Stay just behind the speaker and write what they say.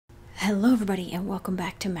Hello everybody and welcome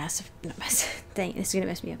back to dang, this is gonna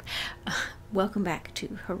mess me up. Welcome back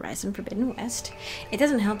to Horizon Forbidden West. It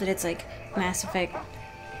doesn't help that it's like Mass Effect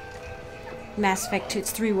 2,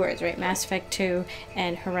 it's 3 words, right? Mass Effect 2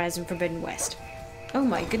 and Horizon Forbidden West. Oh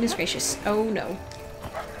my goodness gracious. Oh no.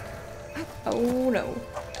 Oh no.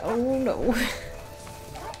 Oh no.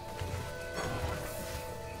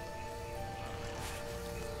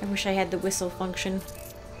 I wish I had the whistle function.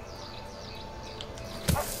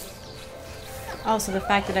 Also, the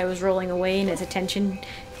fact that I was rolling away and its attention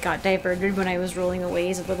got diverted when I was rolling away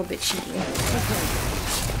is a little bit cheating. Got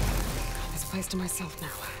this place to myself now.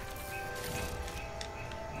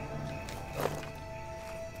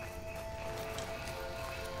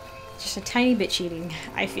 Just a tiny bit cheating,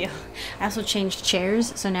 I feel. I also changed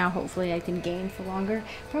chairs, so now hopefully I can game for longer.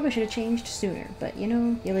 Probably should have changed sooner, but you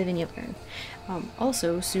know, you live and you learn.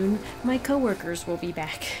 Also, soon my coworkers will be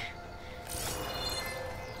back.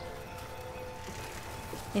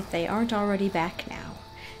 If they aren't already back now.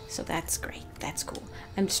 So that's great. That's cool.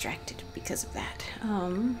 I'm distracted because of that.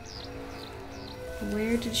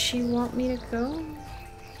 Where did she want me to go?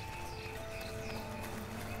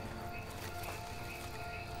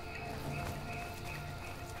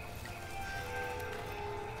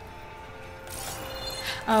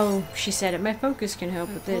 Oh, she said it. My focus can help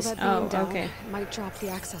with this. Oh, okay. Might drop the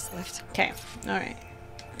access lift. Okay. Alright.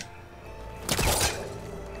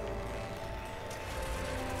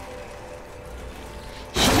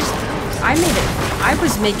 I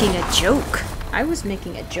was making a joke. I was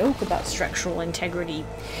making a joke about structural integrity,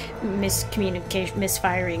 miscommunication,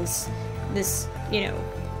 misfirings this, you know,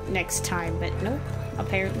 next time, but nope.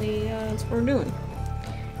 Apparently, that's what we're doing.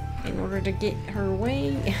 In order to get her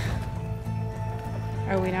away,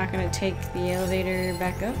 are we not going to take the elevator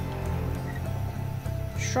back up?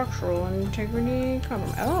 Structural integrity,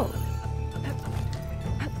 oh.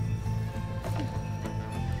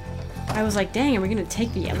 I was like, dang, are we gonna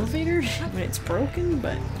take the elevator when it's broken?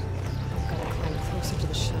 But gotta climb closer to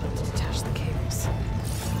the shuttle to detach the cables.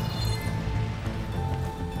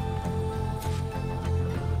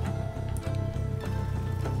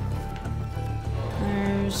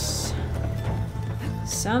 There's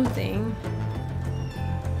something.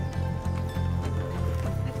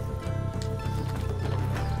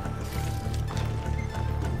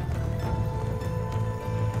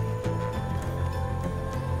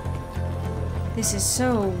 This is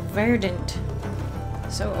so verdant,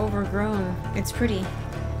 so overgrown. It's pretty.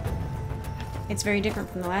 It's very different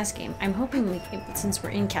from the last game. I'm hoping we can, since we're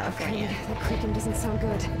in California. That creaking doesn't sound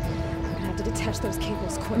good. I'm gonna have to detach those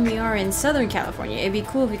cables quick. We are in Southern California. It'd be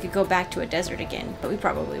cool if we could go back to a desert again, but we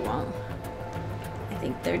probably won't. I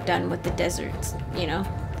think they're done with the deserts, you know?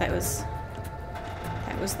 That was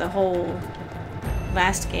the whole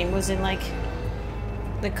last game was in like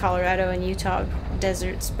the Colorado and Utah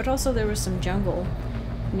deserts, but also there was some jungle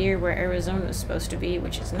near where Arizona is supposed to be,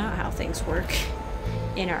 which is not how things work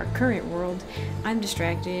in our current world. I'm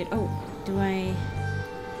distracted. Oh, can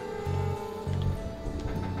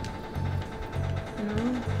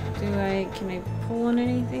I pull on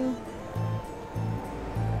anything?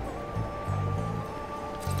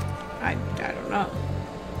 I don't know.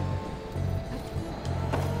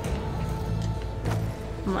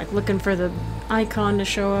 I'm like looking for the icon to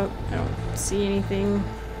show up. I don't see anything.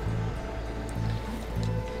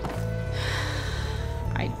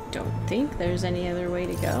 I don't think there's any other way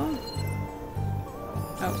to go.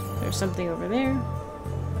 Oh, there's something over there.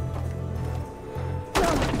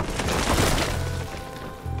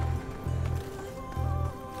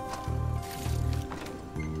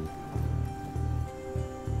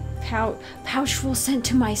 Pouchful sent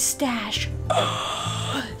to my stash.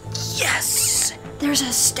 Yes! There's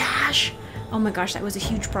a stash! Oh my gosh, that was a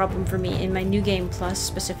huge problem for me in my New Game Plus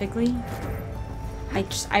specifically.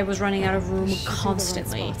 I was running out of room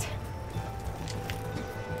constantly.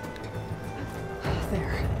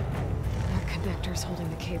 There. That connector's holding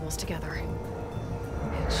the cables together.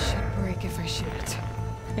 It should break if I shoot it.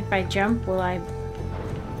 If I jump, will I...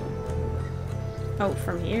 Oh,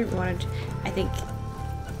 from here? I think...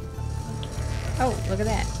 Oh, look at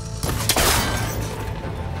that.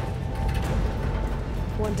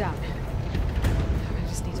 One down. I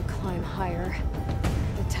just need to climb higher.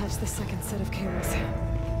 Detach the second set of cables.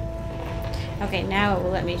 Okay, now it will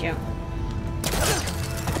let me jump.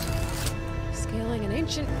 Scaling an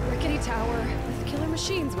ancient rickety tower with killer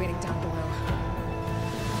machines waiting down below.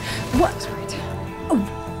 What? That's right. Oh,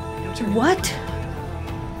 what?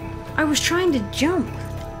 I was trying to jump.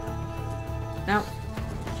 No.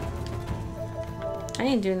 I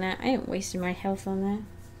ain't doing that. I ain't wasting my health on that.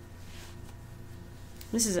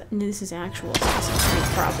 This is actual Assassin's Creed.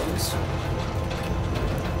 problems.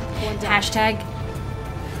 One down. Hashtag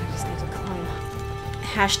I just need to climb.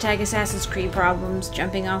 hashtag Assassin's Creed problems,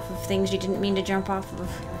 jumping off of things you didn't mean to jump off of.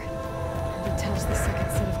 Attach the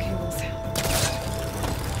second set of cables.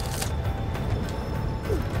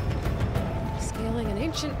 Scaling an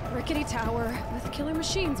ancient rickety tower with killer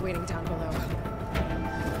machines waiting down below.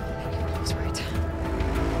 I was right.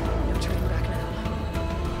 No turning back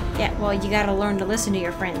now. Yeah, well, you gotta learn to listen to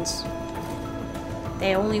your friends.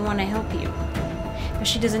 They only want to help you. But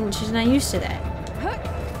she doesn't, she's not used to that.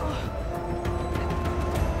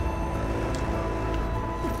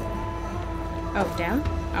 Oh, down?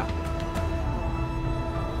 Oh.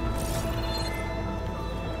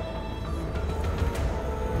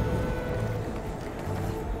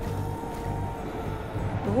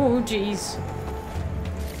 Oh, jeez.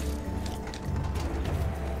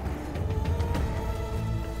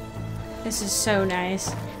 This is so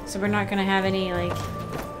nice. So we're not gonna have any, like,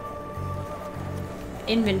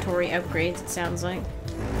 inventory upgrades, it sounds like.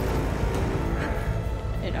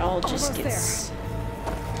 It all just Almost gets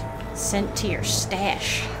sent to your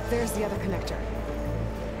stash. There's the other connector.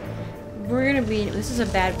 We're gonna be, this is a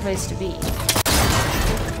bad place to be.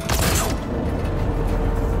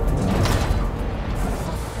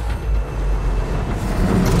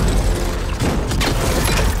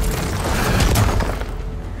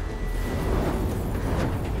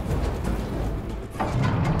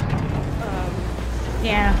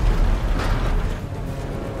 Yeah.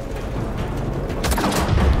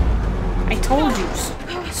 I told you.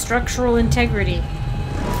 Structural integrity.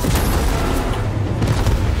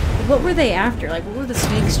 What were they after? Like, what were the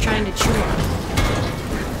snakes trying to chew on?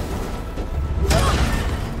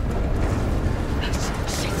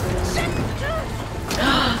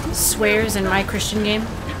 Swears in my Christian game.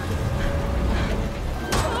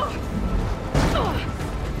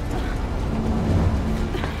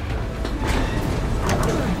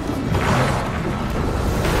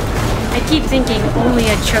 I keep thinking only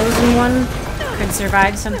a chosen one could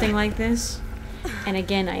survive something like this. And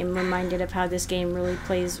again, I am reminded of how this game really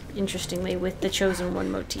plays interestingly with the chosen one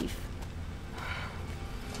motif.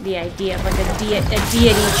 The idea of like a deity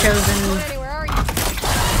chosen. Alrighty, where are you?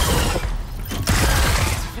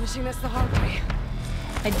 Finishing this the hard way.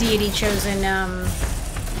 A deity chosen, I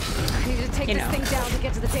need to take you this know. thing down to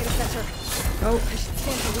get to the data center. Oh. I should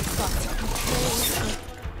stand for weak spots.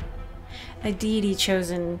 A deity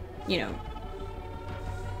chosen, you know,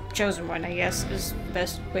 chosen one, I guess, is the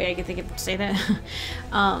best way I can think of to say that.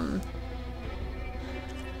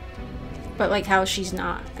 But like how she's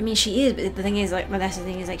not, I mean she is, but the thing is, like, well, that's the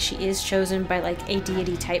thing is, like, she is chosen by like a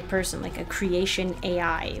deity type person, like a creation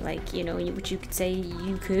AI, like, you know, which you could say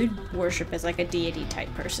you could worship as like a deity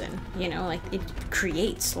type person, you know, like it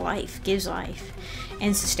creates life, gives life,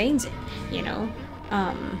 and sustains it, you know.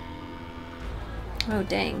 Oh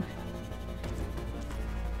dang.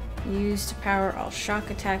 Used to power all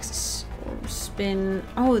shock attacks or spin.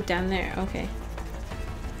 Oh, down there. Okay.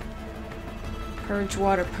 Purge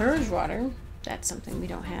water. Purge water. That's something we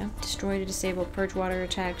don't have. Destroy to disable purge water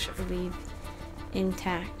attacks or leave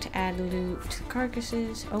intact. Add loot to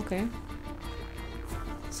carcasses. Okay.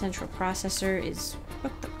 Central processor is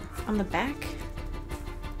what the, on the back.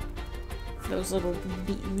 Those little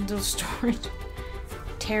storage.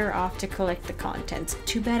 Tear off to collect the contents.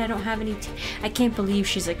 Too bad I don't have any. I can't believe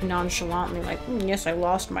she's like nonchalantly like, yes, I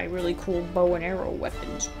lost my really cool bow and arrow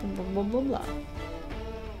weapons. Blah blah blah blah.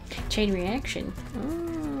 Chain reaction.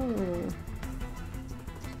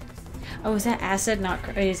 Oh, is that acid? Not.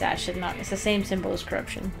 It is acid. Not. It's the same symbol as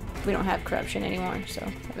corruption. We don't have corruption anymore, so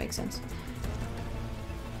that makes sense.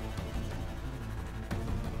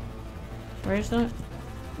 Where is that?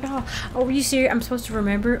 Oh, are you serious? I'm supposed to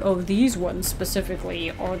remember? Oh, these ones specifically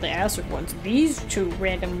are the acid ones. These two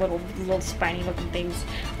random little spiny looking things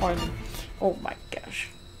are the... Oh my gosh.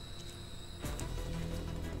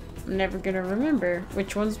 I'm never gonna remember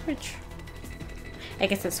which one's which. I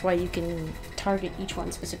guess that's why you can target each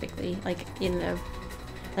one specifically, like in the...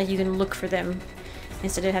 Like you can look for them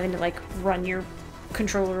instead of having to like run your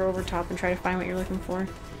controller over top and try to find what you're looking for.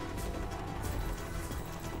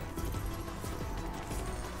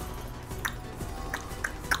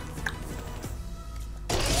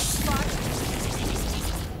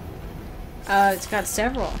 It's got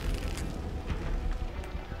several.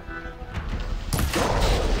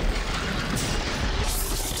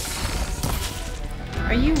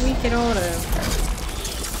 Are you weak at all to...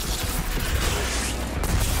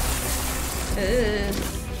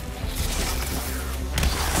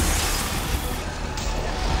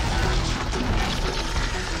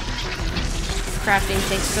 Crafting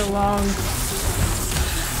takes so long.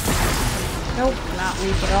 Nope, not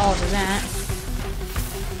weak at all to that.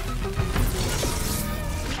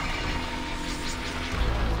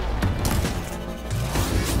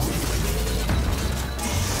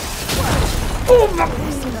 Oh my!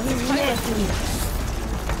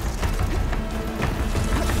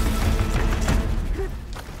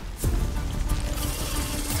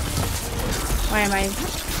 Why am I?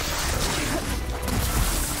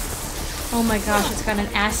 Oh my gosh, it's got an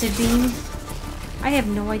acid beam. I have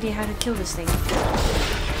no idea how to kill this thing.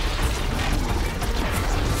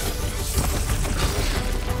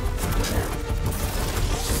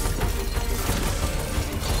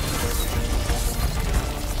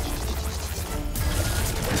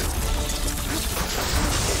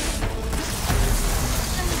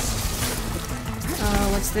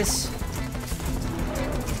 What's this?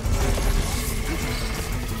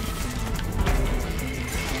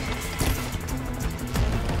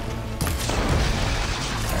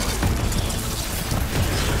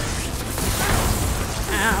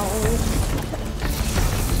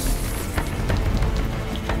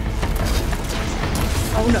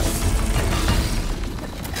 Oh no.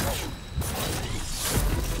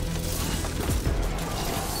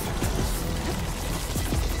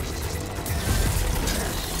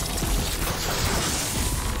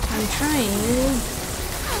 I'm trying.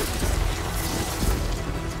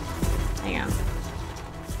 Hang on.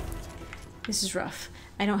 This is rough.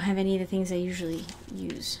 I don't have any of the things I usually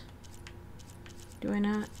use. Do I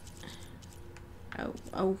not?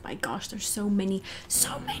 Oh my gosh, there's so many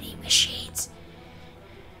machines.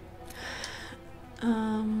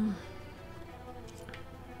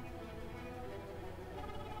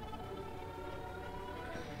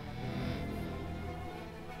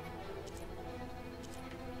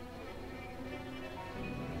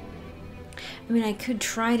 I mean, I could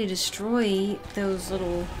try to destroy those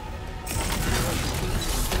little...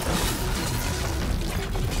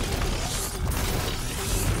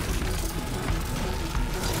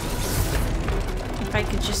 If I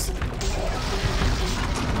could just...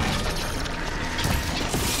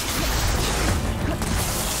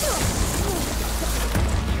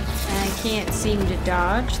 I can't seem to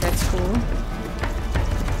dodge. That's cool.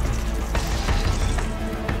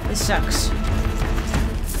 This sucks.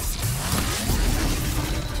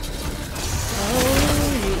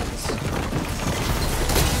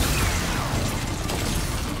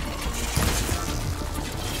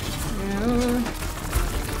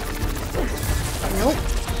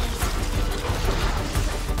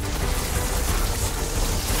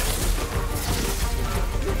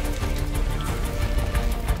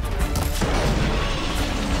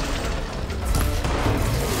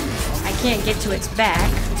 Can't get to its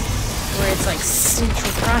back, where its like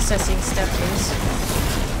central processing stuff is.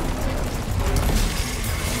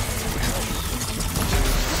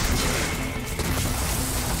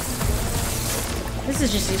 This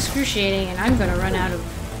is just excruciating, and I'm gonna run out of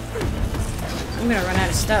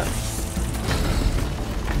stuff.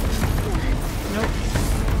 Nope.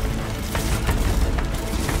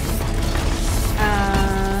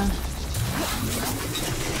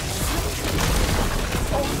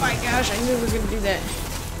 Oh my gosh, I knew we were gonna do that.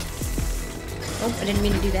 Oh, I didn't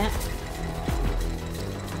mean to do that.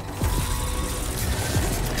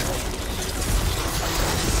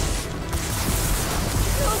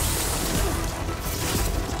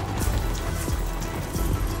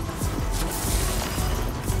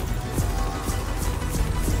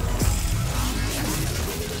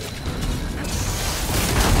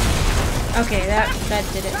 Okay, that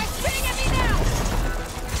did it.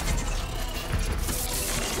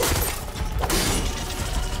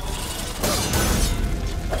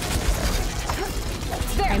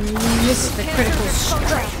 I missed the critical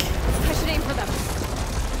strike. I should aim for them.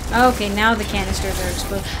 Okay, now the canisters are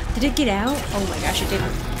exploding. Did it get out? Oh my gosh, it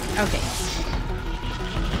didn't. Okay.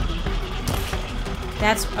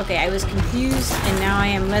 That's okay. I was confused, and now I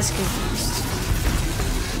am less confused.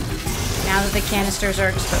 Now that the canisters are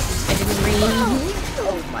exposed. I didn't read.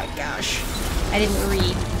 Oh my gosh. I didn't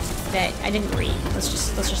read that. I didn't read. Let's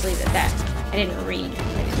just leave it at that. I didn't read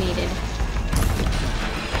what it needed.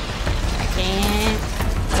 I can't.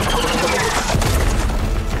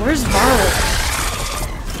 Where's Varl?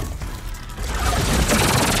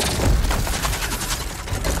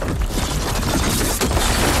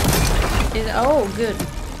 Oh, good.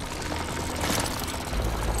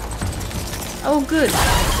 Oh, good.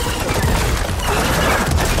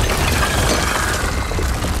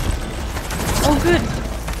 Oh, good.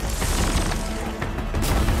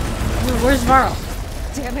 Where's Varl?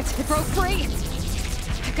 Damn it, it broke free.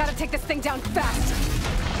 I gotta take this thing down fast.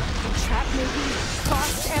 Trap maybe,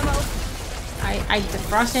 cost ammo. The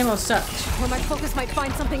frost ammo sucked. Or my focus might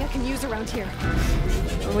find something I can use around here.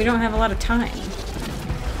 But we don't have a lot of time.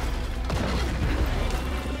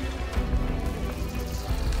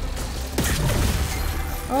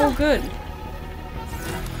 Oh, good.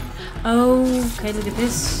 Oh, okay, look at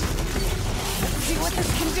this. Let's see what this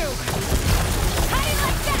can do. How do you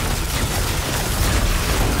like that?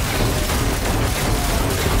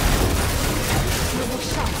 No more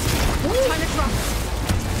shots. Time to drop it.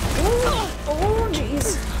 Oh,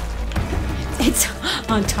 jeez. It's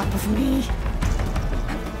on top of me.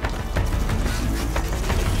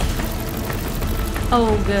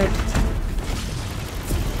 Oh, good.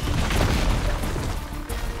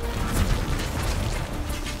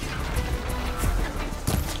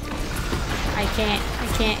 I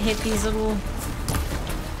can't hit these little...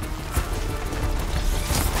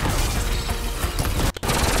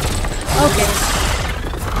 Okay.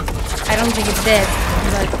 I don't think it's dead,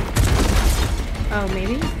 but... Oh,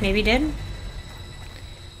 maybe? Maybe dead?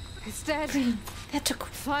 It's dead. That took...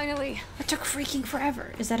 Finally. That took freaking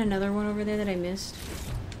forever. Is that another one over there that I missed?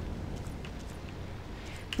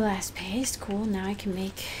 Blast paste. Cool. Now I can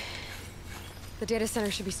make... The data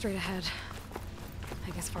center should be straight ahead.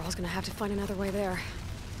 I guess Varl's gonna have to find another way there.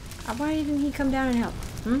 Why didn't he come down and help?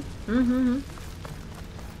 I'm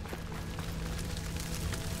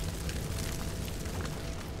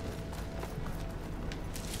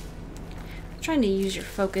trying to use your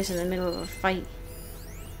focus in the middle of a fight.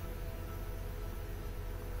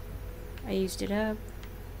 I used it up.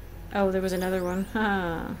 Oh, there was another one.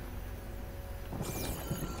 Huh.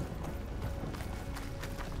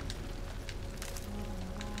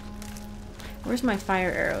 Where's my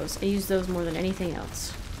fire arrows? I use those more than anything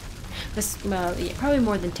else. This, well, yeah, probably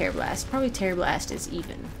more than Tear Blast. Probably Tear Blast is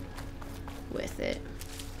even with it.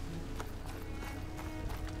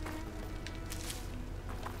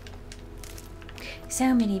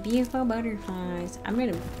 So many beautiful butterflies. I'm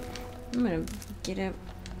gonna get up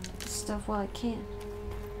stuff while I can.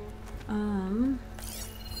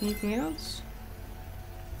 Anything else?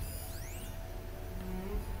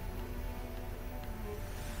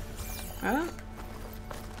 Huh?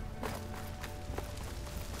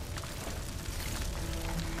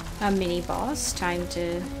 A mini boss. Time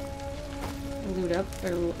to loot up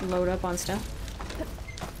or load up on stuff.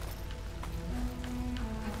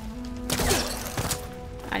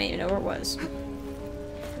 I didn't even know where it was.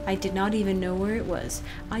 I did not even know where it was.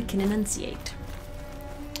 I can enunciate.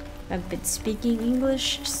 I've been speaking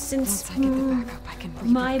English since Once I get the backup, I can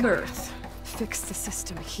my birth. Fix the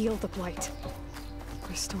system, heal the blight,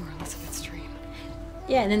 restore Elizabeth's dream.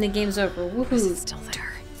 Yeah, and then the game's over. Is it Woohoo! still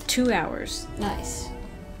there? 2 hours. Nice.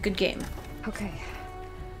 Good game. Okay,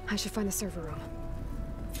 I should find the server room.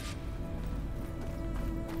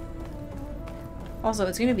 Also,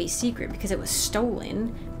 it's gonna be secret because it was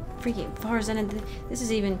stolen. Freaking Farzan, and this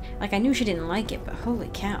is even like I knew she didn't like it, but holy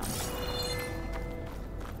cow,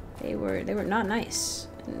 they were not nice.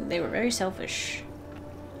 They were very selfish.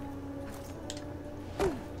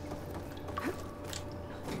 I'm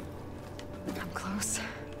close.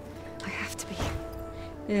 I have to be.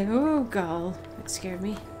 Oh god, that scared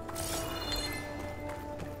me.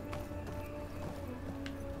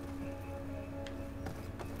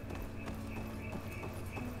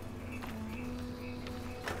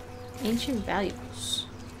 Ancient valuables.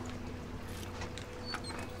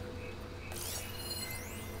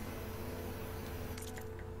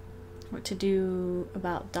 What to do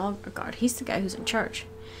about Dalgard? He's the guy who's in charge.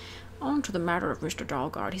 On to the matter of Mr.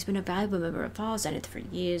 Dalgard. He's been a valuable member of Varl Zenith for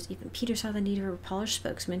years. Even Peter saw the need of a polished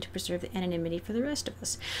spokesman to preserve the anonymity for the rest of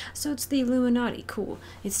us. So it's the Illuminati. Cool.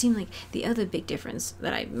 It seemed like the other big difference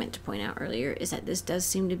that I meant to point out earlier is that this does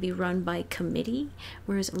seem to be run by committee,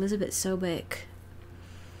 whereas Elizabeth Sobek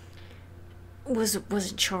was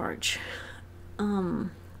in charge. Well,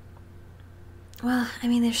 I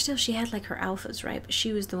mean, there's still, she had like her alphas, right? But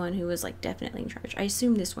she was the one who was like definitely in charge. I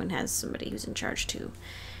assume this one has somebody who's in charge too,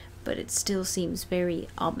 but it still seems very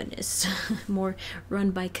ominous. More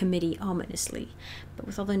run by committee ominously. But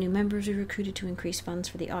with all the new members we recruited to increase funds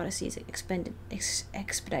for the Odyssey's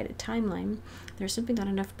expedited timeline, there's simply not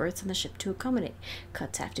enough berths on the ship to accommodate.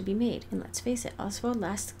 Cuts have to be made, and let's face it, Oswald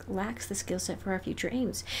lacks the skill set for our future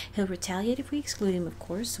aims. He'll retaliate if we exclude him, of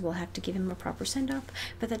course, so we'll have to give him a proper send-off,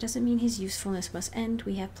 but that doesn't mean his usefulness must end.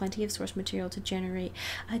 We have plenty of source material to generate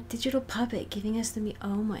a digital puppet, giving us the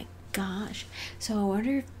oh my gosh. So I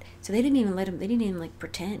wonder if, so they didn't even like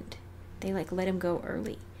pretend. They like let him go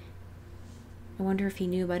early. I wonder if he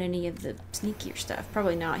knew about any of the sneakier stuff.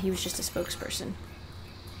 Probably not. He was just a spokesperson.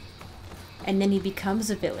 And then he becomes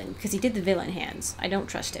a villain because he did the villain hands. I don't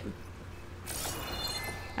trust him.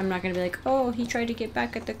 I'm not gonna be like, oh, he tried to get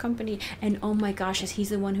back at the company, and oh my gosh, is he's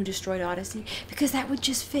the one who destroyed Odyssey? Because that would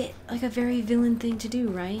just fit like a very villain thing to do,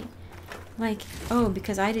 right? Like, oh,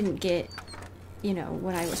 because I didn't get, you know,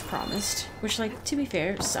 what I was promised, which, like, to be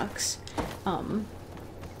fair, sucks.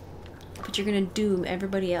 But you're gonna doom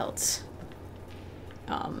everybody else.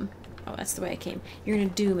 Oh, that's the way I came. You're gonna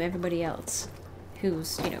doom everybody else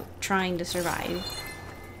who's, you know, trying to survive.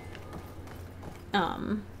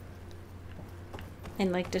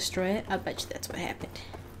 And, like, destroy it. I bet you that's what happened.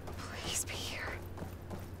 Please be here.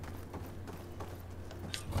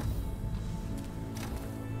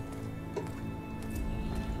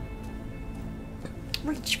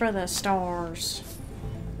 Reach for the stars.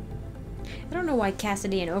 I don't know why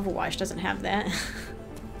Cassidy in Overwatch doesn't have that.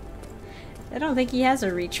 I don't think he has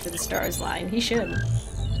a reach for the stars line. He should.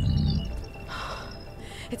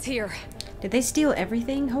 It's here. Did they steal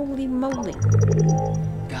everything? Holy moly.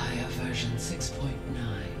 Gaia version 6.9.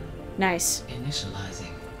 Nice.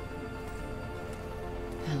 Initializing.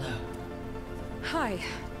 Hello. Hi.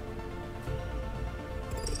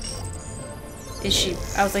 Is she...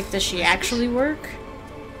 I was like, does she actually work?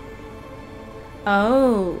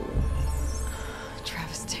 Oh.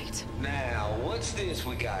 Travestate. Now, what's this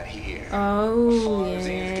we got here? Oh, Farm's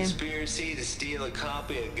yeah. conspiracy to steal a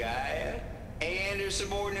copy of Gaia and her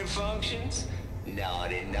subordinate functions?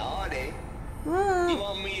 Naughty, naughty. You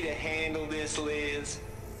want me to handle this, Liz?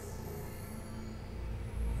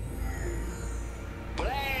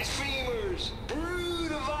 Blasphemers,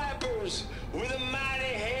 brood of vipers, with a mighty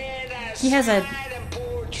hand I He has a- smite and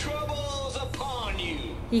pour troubles upon you.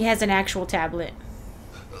 He has an actual tablet.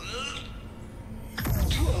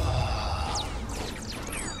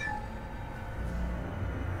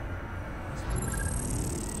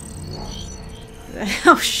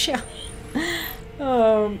 Oh, shit.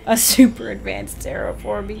 A super advanced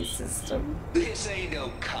terraforming system. This ain't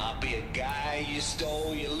no copy of Gaia you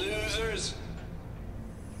stole, you losers.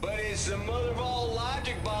 But it's the mother of all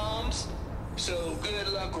logic bombs. So good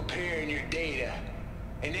luck repairing your data.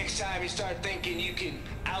 And next time you start thinking you can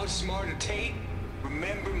outsmart a Tate,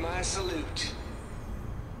 remember my salute.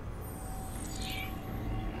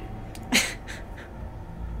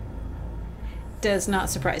 Does not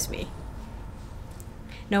surprise me.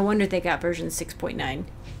 No wonder they got version 6.9.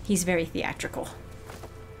 He's very theatrical.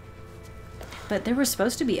 But there were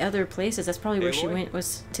supposed to be other places. That's probably where she went,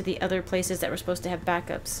 was to the other places that were supposed to have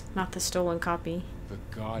backups, not the stolen copy. The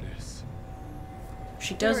goddess.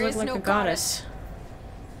 She does There look is like no a goddess.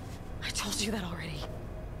 I told you that already.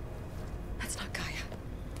 That's not Gaia.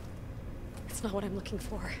 It's not what I'm looking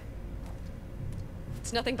for.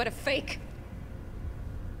 It's nothing but a fake.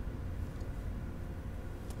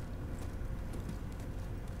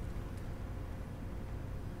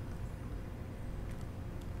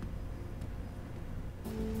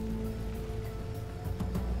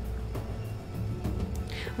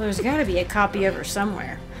 Well, there's gotta be a copy of her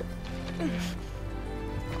somewhere.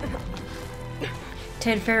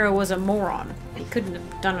 Ted Farrow was a moron. He couldn't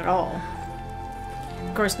have done it all.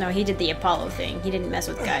 Of course, no, he did the Apollo thing. He didn't mess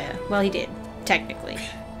with Gaia. Well, he did, technically.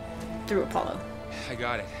 Through Apollo. I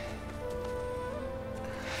got it.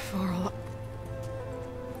 Varl,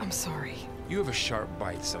 I'm sorry. You have a sharp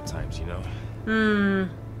bite sometimes, you know?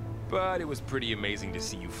 But it was pretty amazing to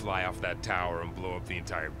see you fly off that tower and blow up the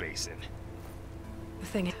entire basin. The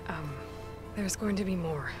thing, there's going to be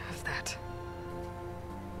more of that.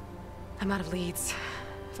 I'm out of leads,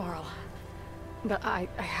 Varl. But I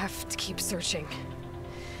have to keep searching.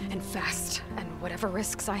 And fast. And whatever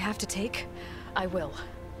risks I have to take, I will.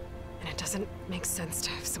 And it doesn't make sense to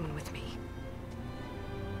have someone with me.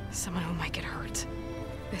 Someone who might get hurt.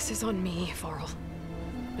 This is on me, Varl.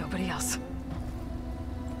 Nobody else.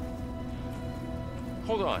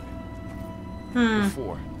 Hold on.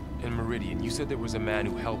 Before, in Meridian, you said there was a man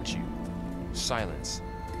who helped you. Silence.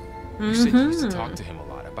 You said you used to talk to him a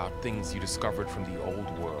lot about things you discovered from the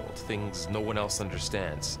old world, things no one else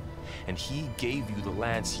understands. And he gave you the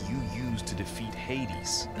lance you used to defeat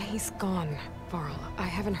Hades. He's gone, Varl. I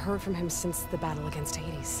haven't heard from him since the battle against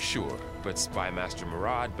Hades. Sure, but Spy Master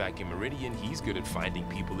Murad back in Meridian, he's good at finding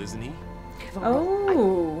people, isn't he? Varl,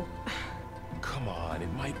 Oh. Come on,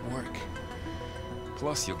 it might work.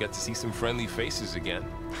 Plus, you'll get to see some friendly faces again.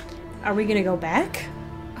 Are we gonna go back?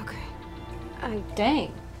 Okay.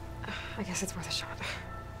 Dang. I guess it's worth a shot.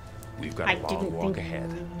 We've got I a long didn't walk think-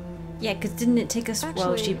 ahead. Yeah, because didn't it take us...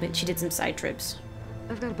 well, Actually- she did some side trips.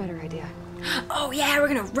 I've got a better idea. Oh, yeah, we're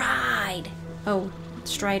gonna ride! Oh,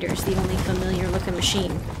 Strider's the only familiar-looking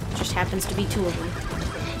machine. Just happens to be two of them.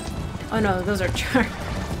 Oh, no, those are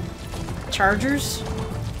Chargers?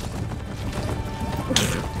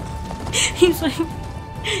 He's like...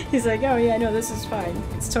 He's like, oh yeah, no, this is fine.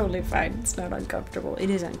 It's totally fine. It's not uncomfortable. It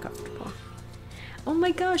is uncomfortable. Oh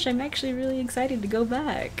my gosh, I'm actually really excited to go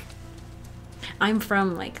back. I'm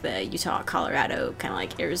from like the Utah, Colorado, kind of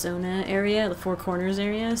like Arizona area, the Four Corners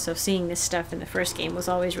area, so seeing this stuff in the first game was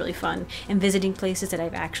always really fun. And visiting places that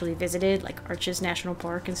I've actually visited, like Arches National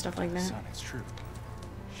Park and stuff like that. Son, it's true.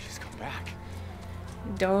 She's come back.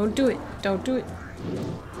 Don't do it. Don't do it.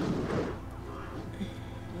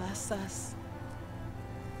 Bless us.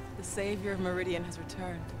 The savior of Meridian has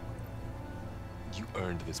returned. You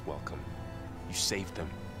earned this welcome. You saved them.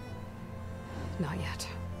 Not yet.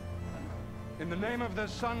 In the name of the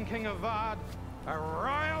Sun King of Vard, a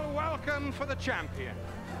royal welcome for the champion.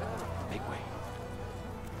 Make way.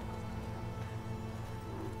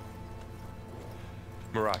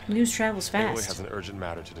 Murat, News travels Aloy fast. has an urgent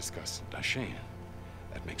matter to discuss. Dashane.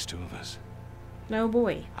 That makes two of us. No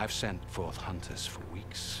boy. I've sent forth hunters for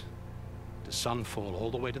weeks. To Sunfall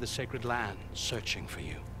all the way to the Sacred Land, searching for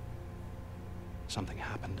you. Something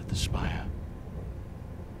happened at the spire.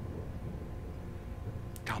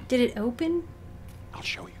 Come, Did it open? I'll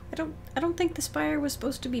show you. I don't think the spire was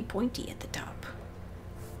supposed to be pointy at the top.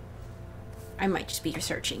 I might just be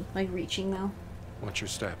researching, like reaching though. Watch your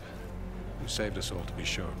step. You saved us all to be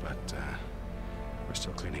sure, but we're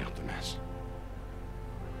still cleaning up the mess.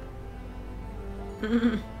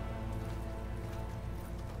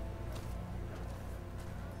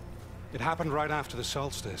 It happened right after the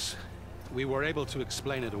solstice. We were able to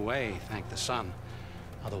explain it away, thank the sun.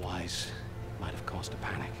 Otherwise, it might have caused a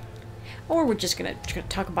panic. Or we're just gonna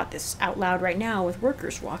talk about this out loud right now with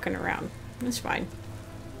workers walking around. That's fine.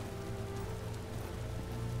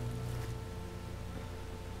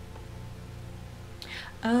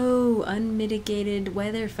 Oh, unmitigated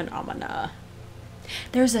weather phenomena.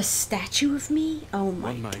 There's a statue of me? Oh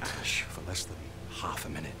my One night, gosh. for less than half a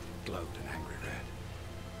minute, glowed an angry red.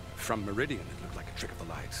 From Meridian, it looked like a trick of the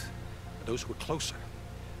light. But those who were closer,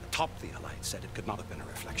 atop the light, said it could not have been a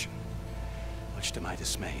reflection. Much to my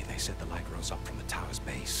dismay, they said the light rose up from the tower's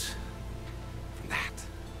base. From that.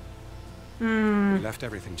 We left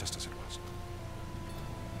everything just as it was.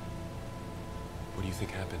 What do you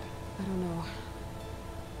think happened? I don't know.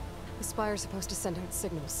 The spire's supposed to send out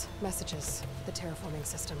signals, messages, the terraforming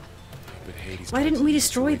system. But Hades Why tried didn't to we use it to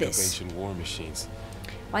destroy wake up this? ancient war machines.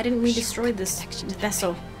 Why didn't we destroy this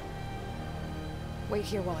vessel? Wait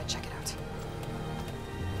here while I check it out.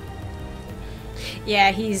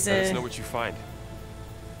 Yeah, he's Let us know what you find.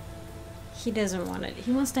 he doesn't want it.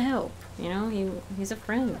 He wants to help. You know, he's a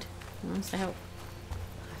friend. He wants to help.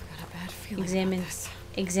 I've got a bad feeling about this.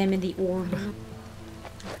 Examine the orb.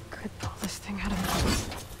 I could pull this thing out of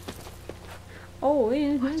me. Oh,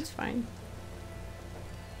 yeah, that's fine.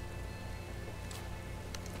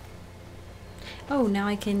 Oh, now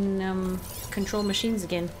I can control machines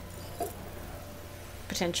again.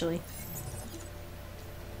 Potentially.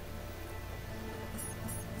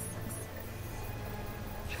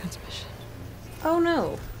 Transmission. Oh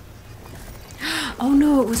no. Oh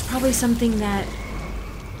no, it was probably something that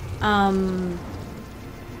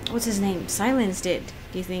what's his name? Silence did.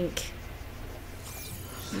 Do you think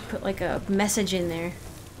he put like a message in there?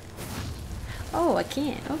 Oh, I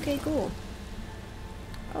can't. Okay, cool.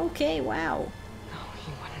 Okay, wow. No,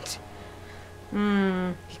 he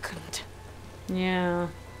wouldn't. He couldn't. Yeah.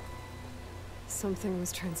 Something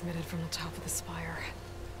was transmitted from the top of the spire.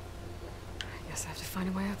 I guess I have to find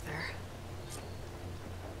a way up there.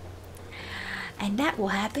 And that will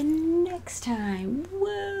happen next time.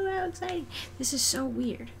 Whoa, how exciting. This is so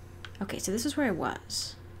weird. Okay, so this is where I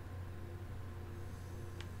was.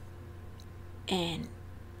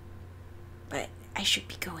 But I should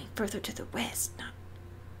be going further to the west, not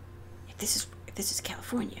if this is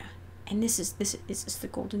California. And this is the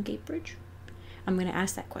Golden Gate Bridge? I'm gonna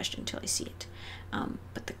ask that question until I see it.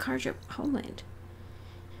 But the Karja homeland.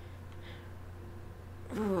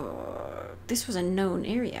 This was a known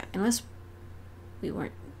area, unless we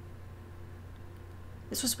weren't.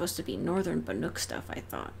 This was supposed to be northern Banuk stuff, I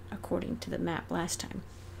thought, according to the map last time.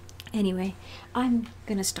 Anyway, I'm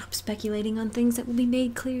gonna stop speculating on things that will be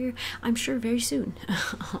made clear, I'm sure, very soon.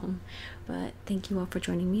 But thank you all for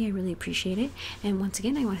joining me. I really appreciate it. And once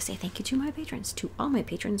again, I want to say thank you to my patrons, to all my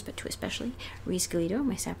patrons, but to especially Reese Galito,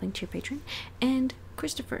 my sapling tier patron, and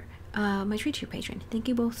Christopher, my tree tier patron. Thank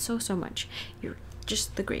you both so much. You're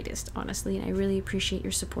just the greatest, honestly, and I really appreciate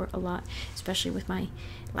your support a lot, especially with my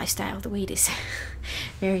lifestyle the way it is.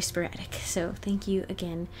 Very sporadic. So thank you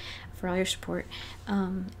again for all your support,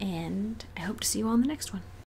 and I hope to see you all in the next one.